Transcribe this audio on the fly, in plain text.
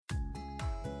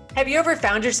Have you ever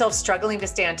found yourself struggling to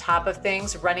stay on top of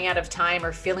things, running out of time,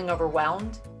 or feeling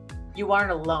overwhelmed? You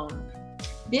aren't alone.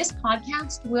 This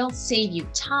podcast will save you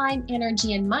time,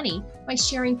 energy, and money by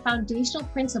sharing foundational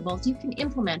principles you can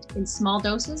implement in small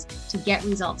doses to get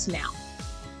results now.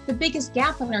 The biggest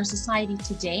gap in our society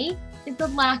today is the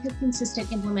lack of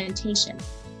consistent implementation.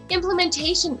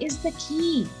 Implementation is the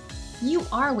key. You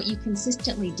are what you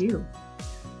consistently do.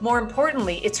 More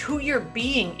importantly, it's who you're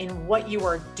being and what you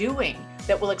are doing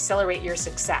that will accelerate your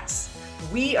success.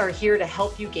 We are here to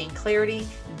help you gain clarity,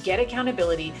 get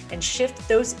accountability, and shift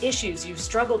those issues you've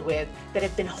struggled with that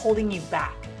have been holding you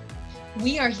back.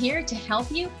 We are here to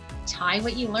help you tie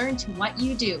what you learn to what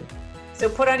you do. So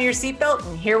put on your seatbelt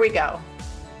and here we go.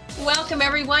 Welcome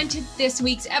everyone to this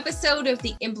week's episode of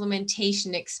the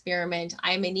Implementation Experiment.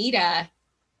 I'm Anita.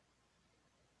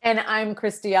 And I'm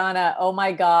Christiana. Oh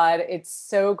my God, it's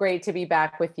so great to be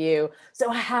back with you.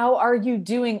 So how are you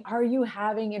doing? Are you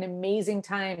having an amazing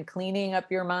time cleaning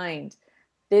up your mind?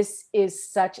 This is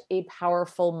such a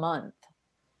powerful month.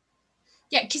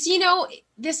 Yeah, because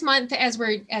this month as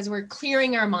we're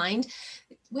clearing our mind,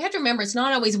 we have to remember it's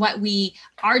not always what we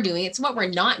are doing, it's what we're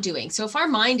not doing. So if our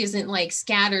mind isn't like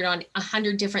scattered on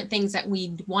 100 different things that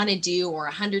we want to do or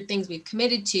 100 things we've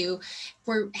committed to, if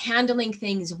we're handling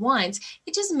things once,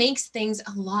 it just makes things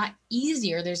a lot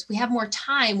easier. We have more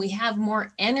time, we have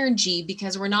more energy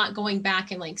because we're not going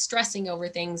back and like stressing over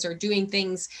things or doing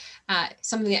things,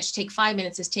 something that should take 5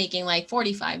 minutes is taking like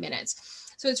 45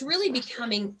 minutes. So it's really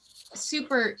becoming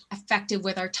super effective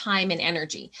with our time and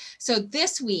energy. So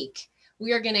this week,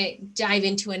 we are going to dive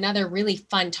into another really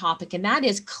fun topic, and that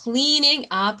is cleaning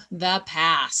up the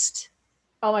past.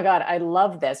 Oh my God, I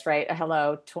love this, right?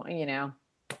 Hello,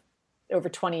 over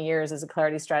 20 years as a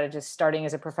clarity strategist, starting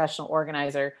as a professional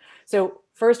organizer. So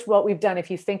first, what we've done,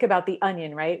 if you think about the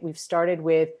onion, right? We've started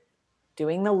with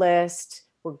doing the list.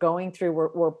 We're going through,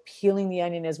 we're peeling the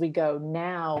onion as we go.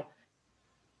 Now,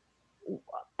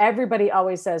 everybody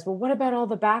always says, well, what about all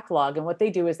the backlog? And what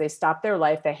they do is they stop their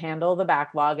life, they handle the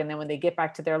backlog. And then when they get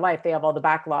back to their life, they have all the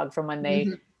backlog from when they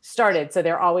started. So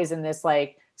they're always in this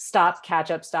like stop,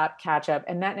 catch up.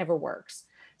 And that never works.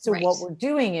 So What we're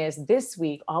doing is this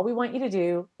week, all we want you to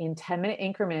do in 10-minute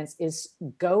increments is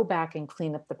go back and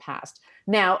clean up the past.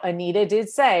 Now, Anita did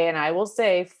say, and I will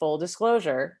say full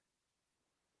disclosure,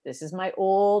 this is my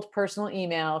old personal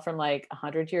email from like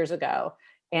 100 years ago.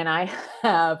 And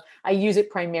I use it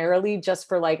primarily just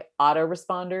for like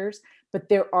autoresponders, but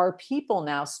there are people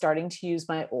now starting to use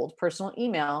my old personal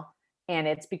email and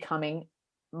it's becoming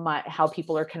how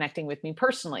people are connecting with me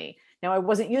personally. Now I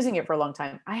wasn't using it for a long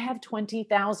time. I have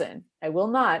 20,000. I will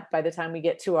not by the time we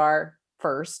get to our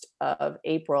 1st of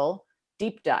April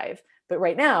deep dive, but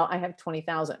right now I have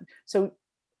 20,000. So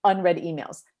unread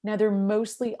emails. Now they're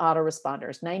mostly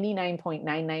autoresponders.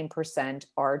 99.99%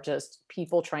 are just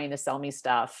people trying to sell me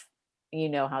stuff. You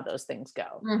know how those things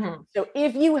go. Mm-hmm. So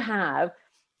if you have,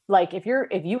 like, if you're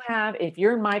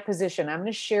in my position, I'm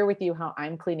going to share with you how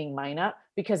I'm cleaning mine up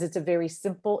because it's a very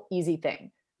simple, easy thing.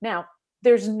 Now,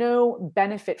 there's no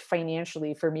benefit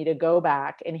financially for me to go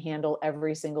back and handle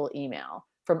every single email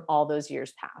from all those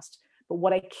years past. But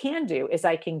what I can do is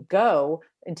I can go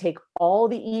and take all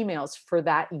the emails for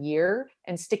that year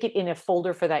and stick it in a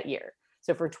folder for that year.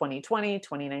 So for 2020,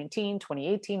 2019,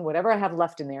 2018, whatever I have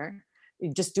left in there,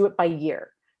 you just do it by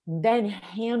year. Then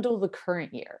handle the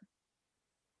current year.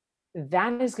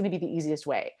 That is going to be the easiest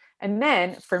way. And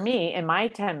then for me, in my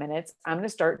 10 minutes, I'm going to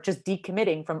start just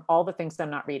decommitting from all the things I'm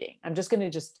not reading. I'm just going to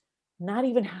just not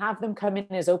even have them come in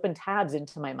as open tabs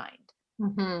into my mind.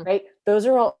 Mm-hmm. Right? Those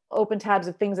are all open tabs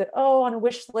of things that, on a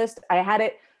wish list, I had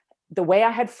it, the way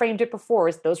I had framed it before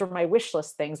is those were my wish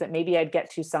list things that maybe I'd get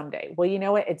to someday. Well, you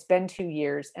know what? It's been 2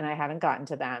 years and I haven't gotten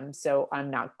to them. So I'm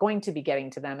not going to be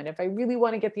getting to them. And if I really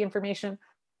want to get the information,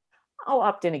 I'll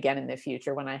opt in again in the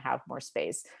future when I have more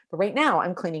space. But right now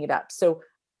I'm cleaning it up. So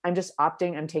I'm just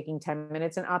I'm taking 10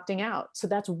 minutes and opting out. So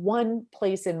that's one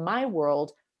place in my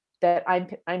world that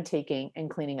I'm taking and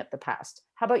cleaning up the past.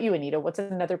 How about you, Anita? What's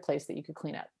another place that you could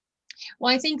clean up?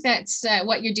 Well, I think that's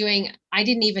what you're doing. I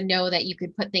didn't even know that you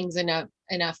could put things in a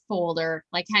folder,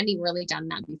 like hadn't even really done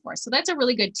that before. So that's a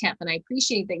really good tip. And I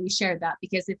appreciate that you shared that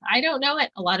because if I don't know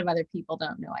it, a lot of other people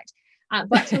don't know it.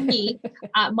 But for me,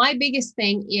 my biggest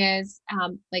thing is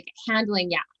like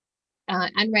handling,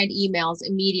 unread emails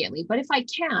immediately. But if I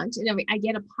can't, and I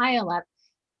get a pile up,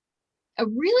 a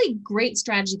really great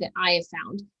strategy that I have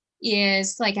found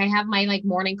is like I have my like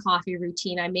morning coffee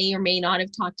routine. I may or may not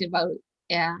have talked about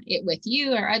it with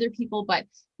you or other people, but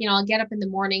I'll get up in the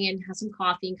morning and have some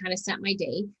coffee and kind of set my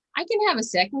day. I can have a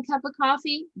second cup of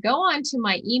coffee, go on to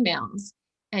my emails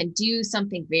and do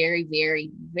something very, very,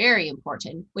 very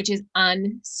important, which is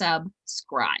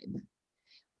unsubscribe.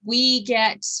 We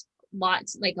get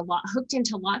hooked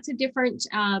into lots of different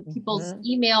people's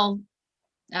email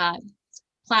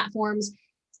platforms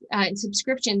and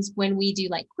subscriptions when we do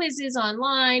like quizzes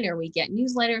online or we get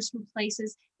newsletters from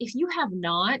places. If you have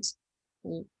not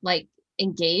like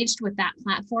engaged with that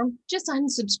platform, just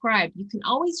unsubscribe. You can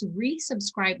always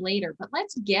resubscribe later, but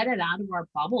let's get it out of our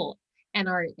bubble and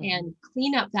and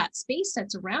clean up that space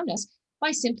that's around us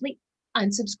by simply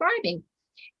unsubscribing.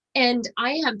 And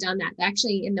I have done that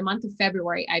actually in the month of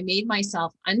February. I made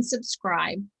myself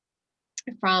unsubscribe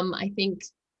from, I think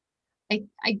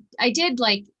I did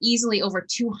like easily over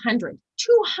 200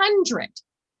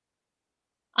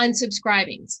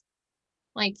 unsubscribings.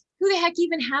 Like, who the heck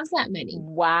even has that many?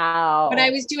 Wow. But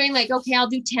I was doing like, okay, I'll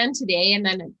do 10 today and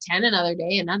then 10 another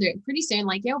day, another. Pretty soon,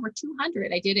 like, yeah, over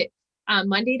 200. I did it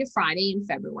Monday to Friday in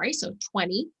February. So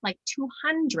 20, like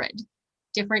 200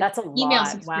 different email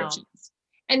subscriptions.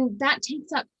 Wow. And that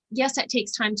takes up, yes, that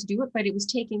takes time to do it, but it was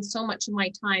taking so much of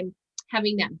my time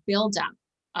having that build up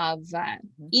of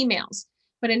emails.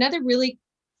 But another really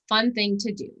fun thing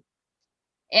to do,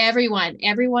 everyone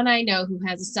I know who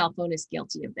has a cell phone is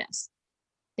guilty of this.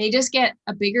 They just get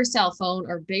a bigger cell phone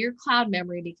or bigger cloud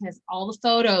memory because all the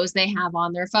photos they have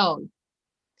on their phone.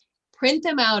 Print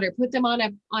them out or put them on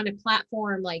a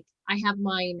platform. Like I have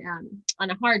mine on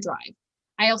a hard drive.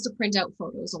 I also print out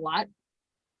photos a lot,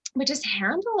 but just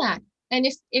handle that. And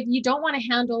if you don't want to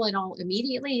handle it all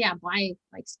immediately, yeah,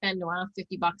 spend around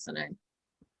 $50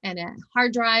 on a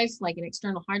hard drive, like an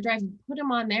external hard drive, and put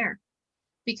them on there.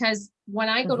 Because when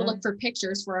I go to look for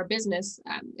pictures for our business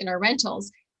in our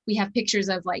rentals, we have pictures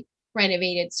of like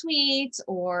renovated suites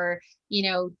or,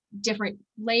 different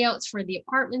layouts for the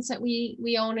apartments that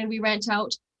we own and we rent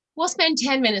out. We'll spend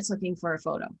 10 minutes looking for a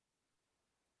photo.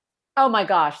 Oh my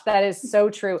gosh, that is so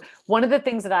true. One of the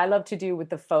things that I love to do with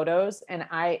the photos, and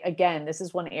this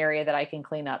is one area that I can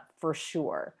clean up for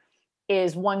sure,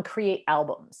 is create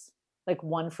albums. Like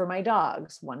one for my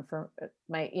dogs, one for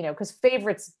my, because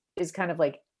favorites is kind of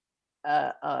like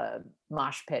a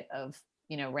mosh pit of,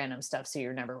 random stuff. So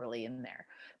you're never really in there,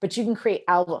 but you can create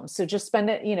albums. So just spend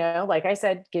it, like I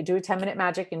said, do a 10-minute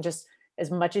magic and just as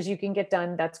much as you can get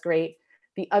done. That's great.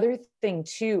 The other thing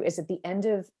too, is at the end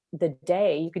of the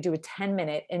day, you could do a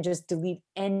 10-minute and just delete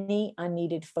any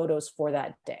unneeded photos for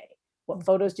that day. What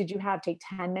photos did you have? Take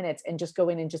 10 minutes and just go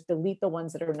in and just delete the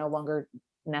ones that are no longer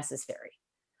necessary.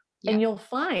 Yeah. And you'll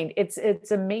find it's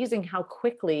amazing how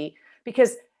quickly,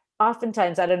 because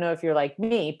oftentimes, I don't know if you're like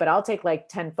me, but I'll take like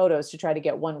 10 photos to try to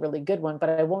get one really good one, but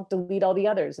I won't delete all the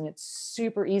others. And it's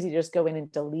super easy to just go in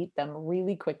and delete them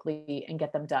really quickly and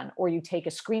get them done. Or you take a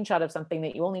screenshot of something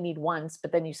that you only need once,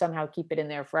 but then you somehow keep it in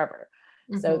there forever.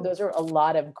 So those are a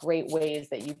lot of great ways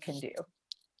that you can do.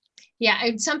 Yeah,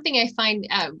 it's something I find,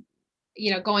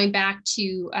 going back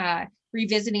to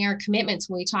revisiting our commitments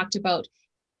when we talked about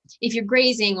if you're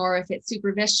grazing or if it's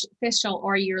superficial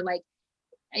or you're like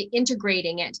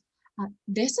integrating it.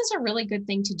 This is a really good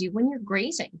thing to do when you're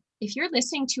grazing. If you're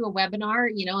listening to a webinar,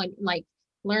 and like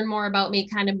learn more about me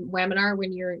kind of webinar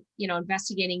when you're,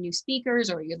 investigating new speakers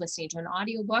or you're listening to an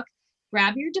audiobook,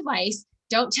 grab your device.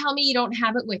 Don't tell me you don't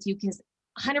have it with you, because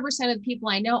 100% of the people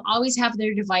I know always have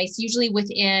their device, usually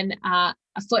within a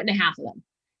foot and a half of them.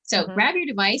 So grab your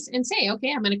device and say,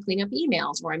 okay, I'm going to clean up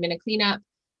emails or I'm going to clean up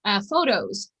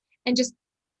photos, and just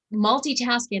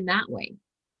multitask in that way.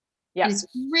 Yeah, it's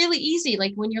really easy.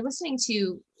 Like when you're listening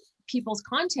to people's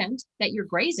content that you're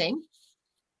grazing,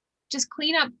 just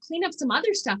clean up some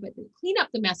other stuff, clean up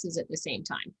the messes at the same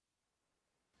time.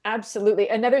 Absolutely.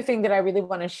 Another thing that I really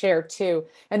want to share too,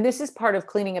 and this is part of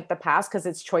cleaning up the past because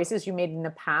it's choices you made in the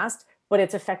past, but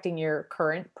it's affecting your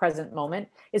current present moment,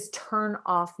 is turn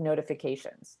off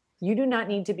notifications. You do not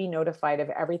need to be notified of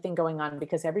everything going on,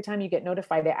 because every time you get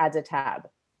notified, it adds a tab.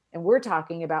 And we're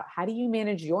talking about, how do you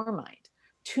manage your mind?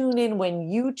 Tune in when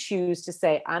you choose to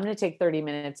say, I'm going to take 30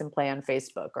 minutes and play on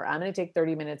Facebook, or I'm going to take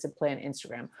 30 minutes and play on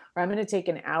Instagram, or I'm going to take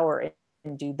an hour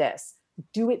and do this.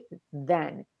 Do it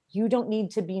then. You don't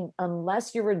need to be,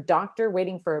 unless you're a doctor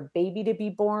waiting for a baby to be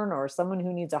born or someone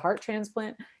who needs a heart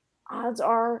transplant, odds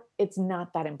are it's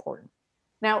not that important.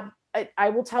 Now, I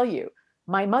will tell you,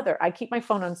 my mother, I keep my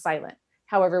phone on silent.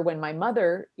 However, when my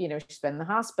mother, she's been in the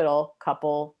hospital a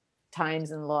couple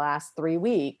times in the last 3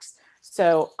 weeks,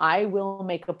 so I will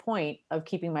make a point of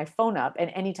keeping my phone up.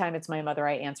 And anytime it's my mother,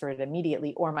 I answer it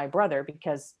immediately, or my brother,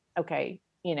 because, okay,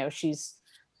 she's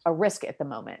a risk at the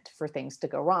moment for things to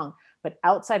go wrong. But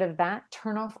outside of that,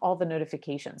 turn off all the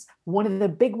notifications. One of the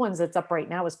big ones that's up right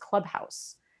now is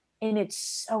Clubhouse. And it's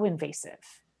so invasive.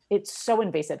 It's so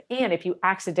invasive. And if you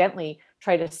accidentally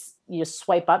try to you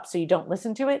swipe up so you don't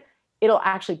listen to it, it'll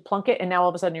actually plunk it. And now all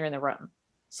of a sudden you're in the room.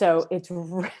 So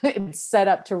it's set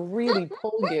up to really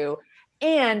pull you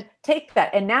and take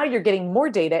that. And now you're getting more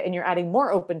data and you're adding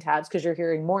more open tabs because you're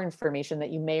hearing more information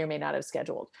that you may or may not have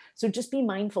scheduled. So just be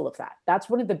mindful of that. That's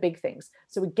one of the big things.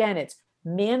 So again, it's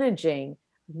managing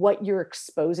what you're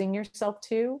exposing yourself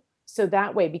to. So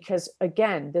that way, because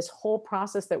again, this whole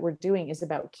process that we're doing is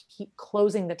about keep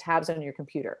closing the tabs on your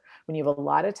computer. When you have a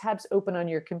lot of tabs open on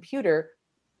your computer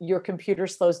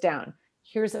slows down.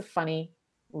 Here's a funny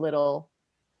little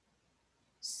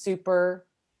super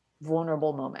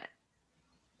vulnerable moment.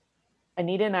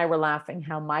 Anita and I were laughing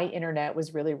how my internet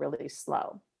was really, really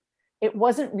slow. It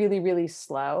wasn't really, really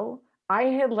slow. I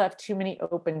had left too many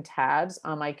open tabs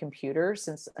on my computer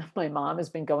since my mom has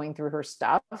been going through her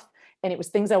stuff. And it was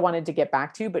things I wanted to get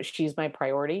back to, but she's my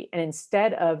priority. And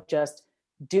instead of just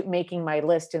making my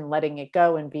list and letting it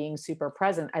go and being super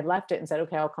present, I left it and said,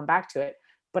 okay, I'll come back to it.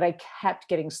 But I kept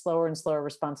getting slower and slower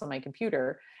response on my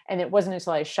computer. And it wasn't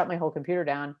until I shut my whole computer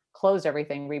down, closed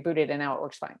everything, rebooted, and now it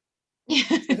works fine.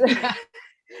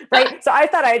 Right. So I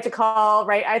thought I had to call,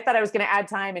 right. I thought I was going to add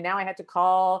time. And now I had to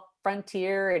call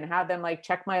Frontier and have them like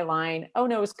check my line. Oh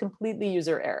no, it was completely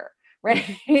user error.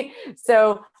 Right.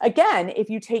 So again, if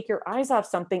you take your eyes off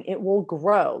something, it will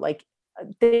grow. Like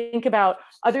think about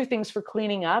other things for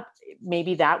cleaning up.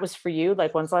 Maybe that was for you.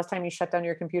 Like when's the last time you shut down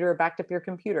your computer or backed up your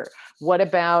computer? What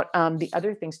about the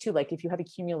other things too? Like if you have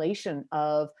accumulation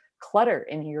of clutter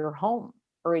in your home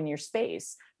or in your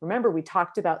space, remember we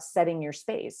talked about setting your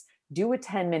space. Do a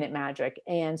 10-minute magic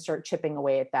and start chipping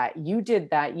away at that. You did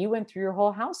that. You went through your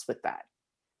whole house with that.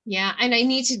 Yeah. And I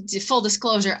need to, full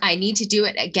disclosure, I need to do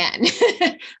it again,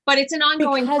 but it's an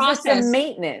ongoing because process. It's a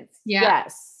maintenance. Yeah.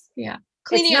 Yes. Yeah.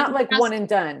 Cleaning it's not like one and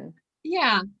done.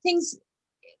 Yeah. Things.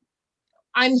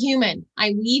 I'm human.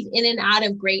 I weave in and out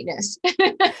of greatness.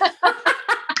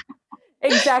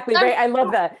 Exactly. Right. I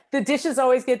love that. The dishes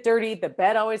always get dirty. The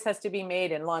bed always has to be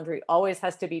made and laundry always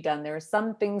has to be done. There are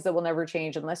some things that will never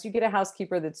change unless you get a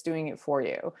housekeeper that's doing it for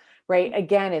you. Right.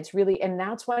 Again, it's really, and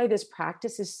that's why this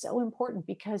practice is so important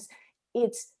because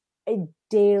it's a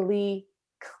daily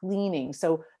cleaning.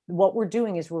 So what we're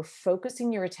doing is we're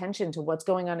focusing your attention to what's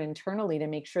going on internally to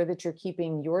make sure that you're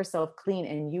keeping yourself clean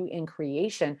and you in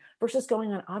creation versus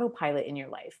going on autopilot in your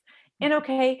life. And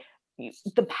okay,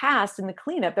 the past and the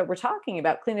cleanup that we're talking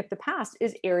about, clean up the past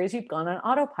is areas you've gone on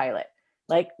autopilot.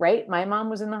 Like, right. My mom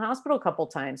was in the hospital a couple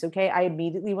of times. Okay. I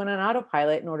immediately went on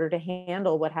autopilot in order to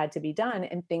handle what had to be done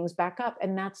and things back up.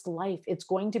 And that's life. It's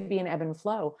going to be an ebb and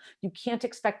flow. You can't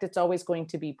expect it's always going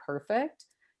to be perfect.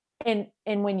 And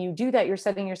when you do that, you're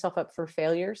setting yourself up for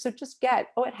failure. So just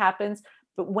it happens.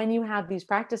 But when you have these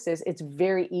practices, it's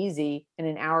very easy in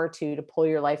an hour or two to pull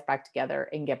your life back together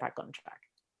and get back on track.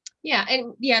 Yeah.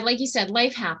 And yeah, like you said,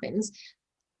 life happens.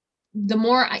 The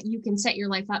more you can set your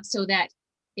life up so that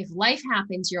if life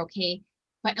happens, you're okay,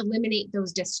 but eliminate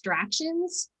those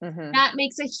distractions. Mm-hmm. That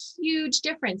makes a huge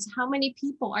difference. How many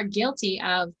people are guilty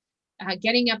of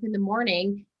getting up in the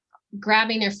morning,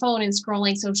 grabbing their phone and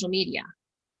scrolling social media,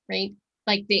 right?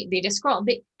 Like they just scroll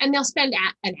and they'll spend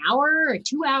an hour or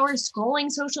 2 hours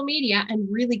scrolling social media and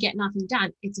really get nothing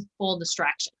done. It's a full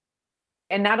distraction.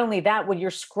 And not only that, when you're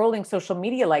scrolling social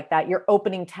media like that, you're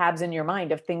opening tabs in your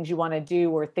mind of things you want to do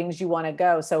or things you want to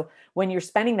go. So when you're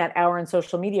spending that hour on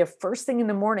social media, first thing in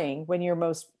the morning, when you're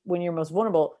most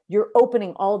vulnerable, you're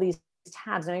opening all these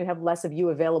tabs. Now you have less of you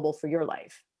available for your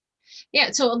life.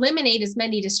 Yeah. So eliminate as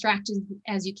many distractions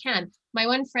as you can. My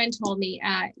one friend told me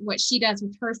what she does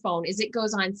with her phone is it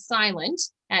goes on silent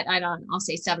at, I'll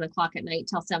say 7 o'clock at night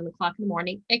till 7 o'clock in the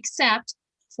morning, except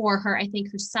for her, I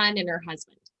think her son and her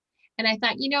husband. And I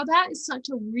thought, that is such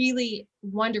a really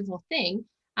wonderful thing.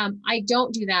 I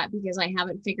don't do that because I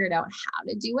haven't figured out how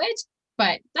to do it,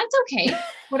 but that's okay.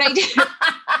 What I did,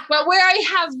 but where I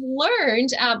have learned,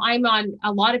 I'm on,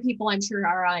 a lot of people I'm sure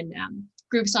are on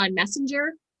groups on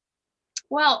Messenger.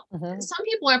 Well, some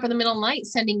people are up in the middle of the night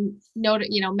sending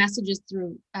messages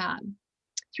through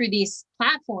these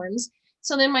platforms.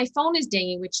 So then my phone is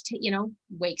dinging, which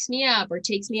wakes me up or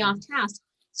takes me off task.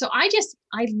 So I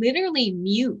literally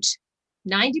mute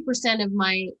 90% of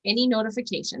any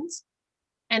notifications,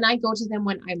 and I go to them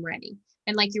when I'm ready.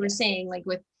 And like you were saying, like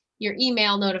with your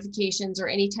email notifications or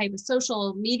any type of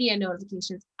social media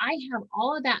notifications, I have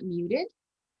all of that muted,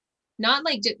 not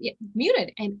like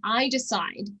muted. And I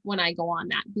decide when I go on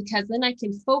that, because then I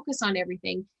can focus on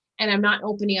everything and I'm not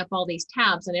opening up all these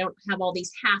tabs and I don't have all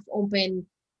these half open,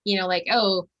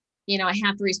 I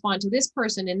have to respond to this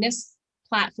person in this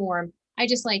platform. I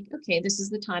just okay, this is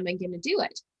the time I'm going to do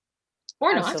it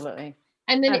or not. Absolutely.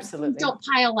 And then Absolutely. don't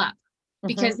pile up,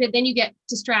 because then you get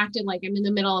distracted. Like I'm in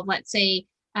the middle of, let's say,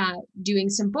 doing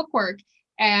some book work,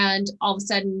 and all of a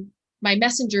sudden my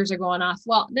messengers are going off.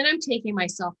 Well, then I'm taking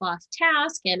myself off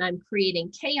task and I'm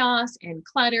creating chaos and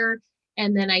clutter.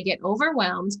 And then I get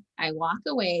overwhelmed. I walk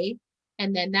away,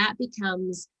 and then that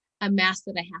becomes a mess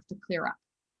that I have to clear up.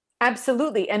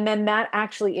 Absolutely. And then that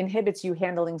actually inhibits you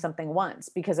handling something once,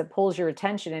 because it pulls your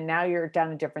attention and now you're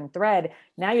down a different thread.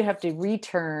 Now you have to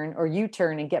return or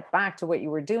U-turn and get back to what you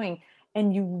were doing,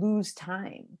 and you lose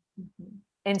time.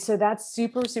 And so that's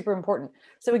super, super important.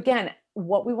 So again,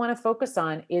 what we want to focus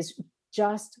on is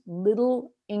just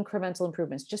little incremental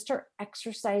improvements. Just start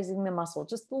exercising the muscle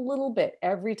just a little bit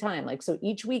every time. Like, so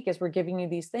each week, as we're giving you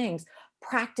these things,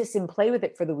 practice and play with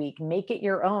it for the week, make it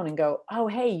your own and go, oh,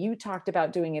 hey, you talked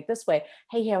about doing it this way.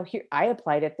 Hey, how here I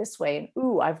applied it this way. And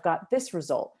ooh, I've got this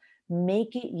result.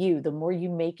 Make it you. The more you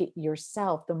make it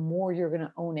yourself, the more you're going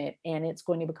to own it. And it's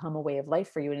going to become a way of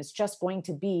life for you. And it's just going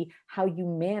to be how you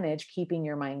manage keeping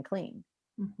your mind clean.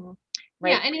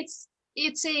 Right. Yeah. And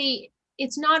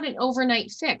it's not an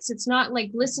overnight fix. It's not like,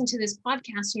 listen to this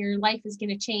podcast and your life is going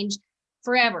to change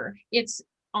forever. It's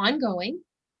ongoing,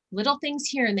 little things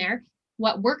here and there.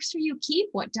 What works for you, keep.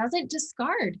 What doesn't,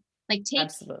 discard. Like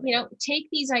take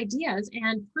these ideas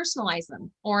and personalize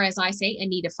them. Or as I say,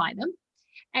 Anita-fy them,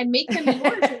 and make them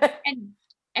yours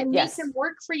and make them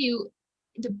work for you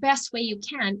the best way you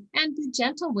can, and be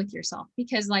gentle with yourself.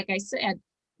 Because like I said,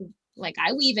 like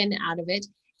I weave in out of it.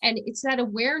 And it's that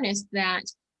awareness that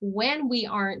when we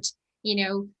aren't,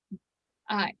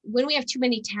 when we have too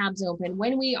many tabs open,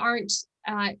 when we aren't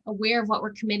aware of what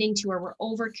we're committing to, or we're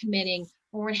over committing,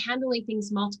 or we're handling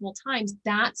things multiple times,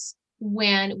 that's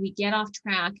when we get off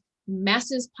track,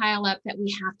 messes pile up that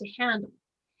we have to handle.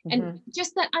 And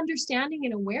just that understanding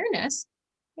and awareness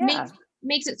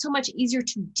makes it so much easier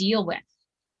to deal with.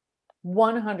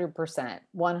 100%.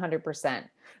 100%.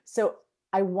 So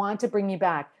I want to bring you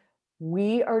back.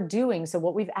 We are doing, so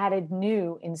what we've added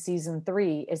new in season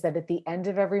 3 is that at the end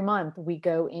of every month, we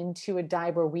go into a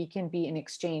dive where we can be in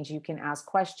exchange. You can ask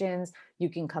questions, you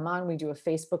can come on, we do a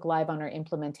Facebook Live on our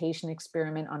implementation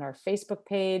experiment on our Facebook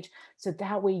page. So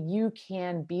that way you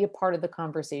can be a part of the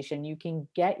conversation. You can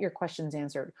get your questions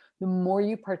answered. The more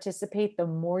you participate, the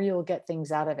more you'll get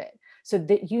things out of it. So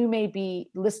that you may be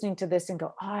listening to this and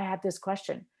go, oh, I have this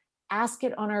question. Ask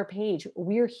it on our page.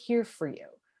 We're here for you.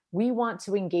 We want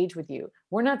to engage with you.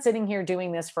 We're not sitting here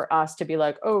doing this for us to be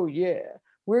like, oh yeah,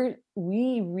 we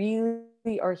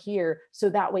really are here so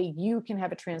that way you can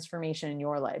have a transformation in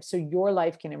your life. So your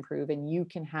life can improve and you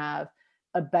can have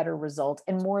a better result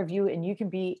and more of you, and you can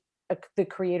be the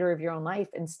creator of your own life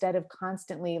instead of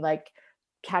constantly like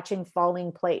catching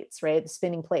falling plates, right?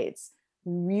 Spinning plates.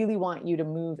 We really want you to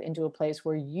move into a place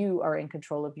where you are in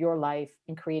control of your life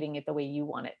and creating it the way you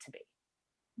want it to be.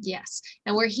 Yes.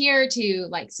 And we're here to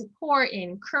like support and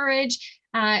encourage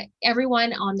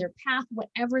everyone on their path,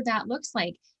 whatever that looks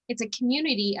like. It's a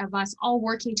community of us all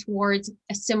working towards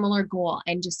a similar goal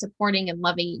and just supporting and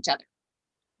loving each other.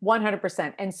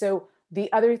 100%. And so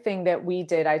the other thing that we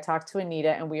did, I talked to Anita,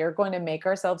 and we are going to make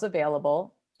ourselves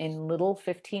available in little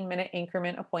 15-minute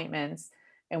increment appointments.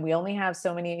 And we only have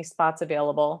so many spots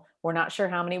available. We're not sure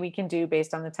how many we can do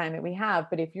based on the time that we have.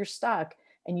 But if you're stuck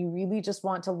and you really just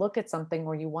want to look at something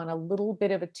or you want a little bit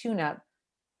of a tune-up,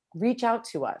 reach out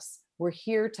to us. We're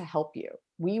here to help you.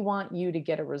 We want you to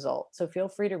get a result. So feel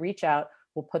free to reach out.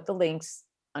 We'll put the links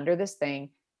under this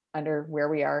thing, under where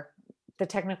we are. The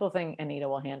technical thing, Anita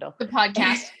will handle. The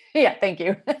podcast. Yeah, thank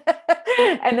you.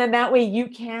 And then that way you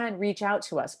can reach out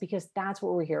to us because that's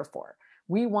what we're here for.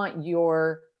 We want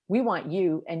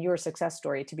you and your success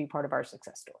story to be part of our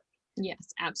success story. Yes,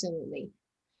 absolutely.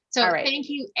 So Thank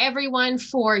you everyone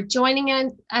for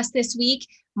joining us this week.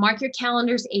 Mark your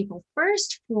calendars April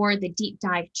 1st for the deep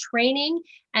dive training.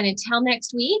 And until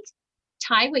next week,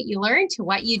 tie what you learn to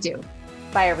what you do.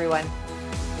 Bye everyone.